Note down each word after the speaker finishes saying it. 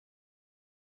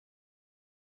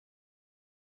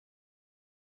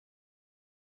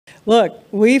Look,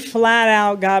 we flat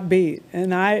out got beat,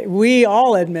 and we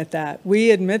all admit that.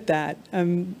 We admit that.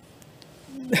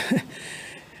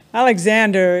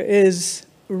 Alexander is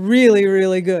really,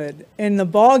 really good, and the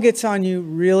ball gets on you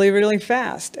really, really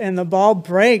fast, and the ball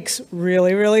breaks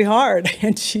really, really hard,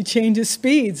 and she changes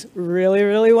speeds really,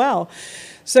 really well.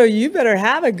 So you better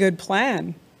have a good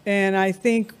plan, and I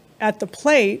think at the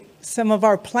plate, some of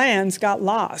our plans got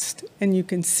lost, and you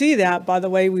can see that by the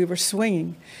way we were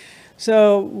swinging.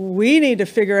 So we need to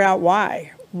figure out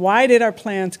why. Why did our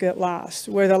plans get lost?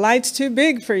 Were the lights too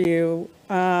big for you?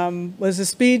 Was the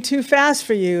speed too fast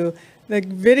for you? The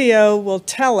video will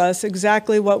tell us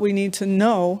exactly what we need to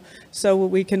know so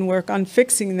we can work on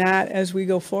fixing that as we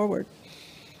go forward.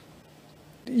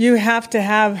 You have to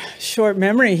have short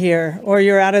memory here, or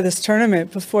you're out of this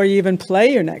tournament before you even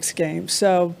play your next game.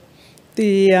 So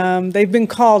they've been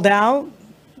called out.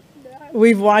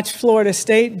 We've watched Florida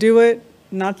State do it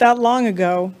not that long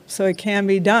ago, so it can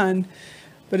be done.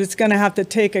 But it's going to have to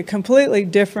take a completely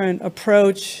different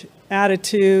approach,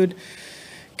 attitude,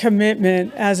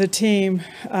 commitment as a team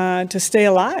to stay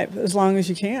alive as long as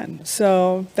you can.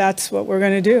 So that's what we're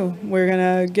going to do. We're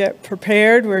going to get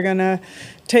prepared. We're going to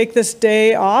take this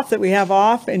day off that we have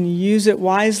off and use it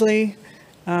wisely,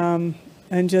 and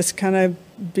just kind of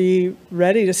be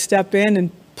ready to step in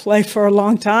and play for a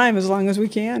long time, as long as we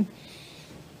can.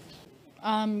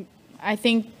 I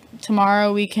think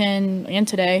tomorrow and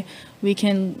today, we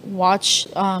can watch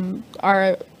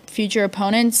our future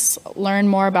opponents, learn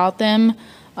more about them,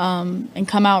 and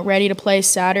come out ready to play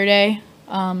Saturday.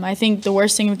 I think the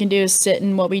worst thing we can do is sit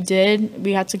in what we did.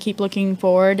 We have to keep looking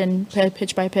forward and play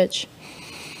pitch by pitch.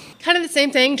 Kind of the same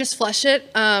thing, just flush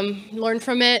it, learn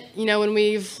from it. You know, when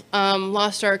we've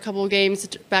lost our couple of games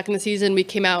back in the season, we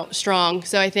came out strong.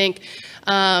 So I think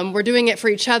we're doing it for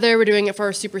each other. We're doing it for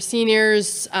our super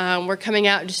seniors. We're coming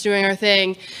out and just doing our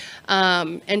thing.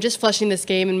 And just flushing this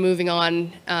game and moving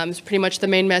on is pretty much the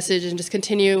main message, and just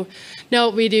continue, know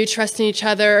what we do, trust in each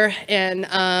other, and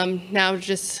now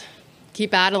just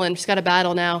keep battling. Just got to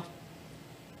battle now.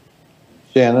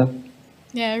 Shannon?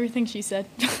 Yeah, everything she said.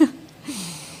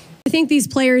 I think these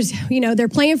players, you know, they're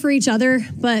playing for each other,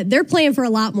 but they're playing for a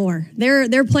lot more.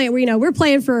 They're playing, you know, we're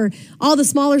playing for all the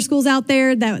smaller schools out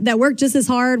there that work just as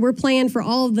hard. We're playing for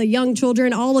all of the young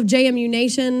children, all of JMU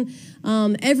Nation,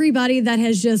 everybody that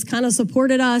has just kind of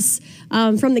supported us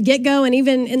from the get-go and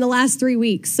even in the last 3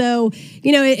 weeks. So,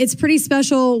 you know, it's pretty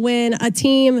special when a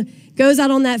team goes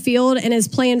out on that field and is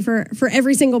playing for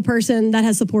every single person that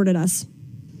has supported us.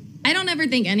 I don't ever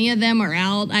think any of them are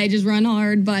out. I just run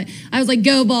hard, but I was like,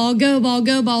 go ball, go ball,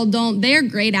 go ball, don't. They're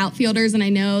great outfielders, and I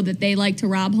know that they like to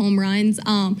rob home runs.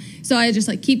 So I just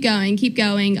like keep going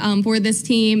for this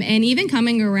team, and even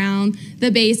coming around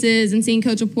the bases and seeing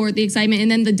Coach report the excitement,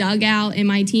 and then the dugout and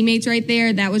my teammates right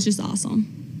there, that was just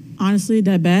awesome. Honestly,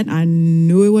 that bat, I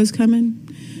knew it was coming.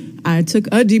 I took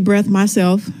a deep breath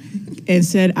myself and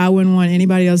said I wouldn't want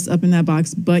anybody else up in that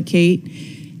box but Kate.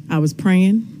 I was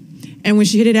praying. And when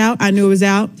she hit it out, I knew it was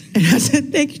out. And I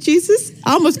said, thank you, Jesus.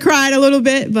 I almost cried a little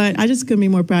bit, but I just couldn't be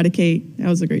more proud of Kate. That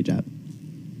was a great job.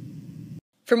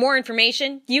 For more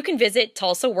information, you can visit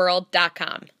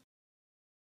TulsaWorld.com.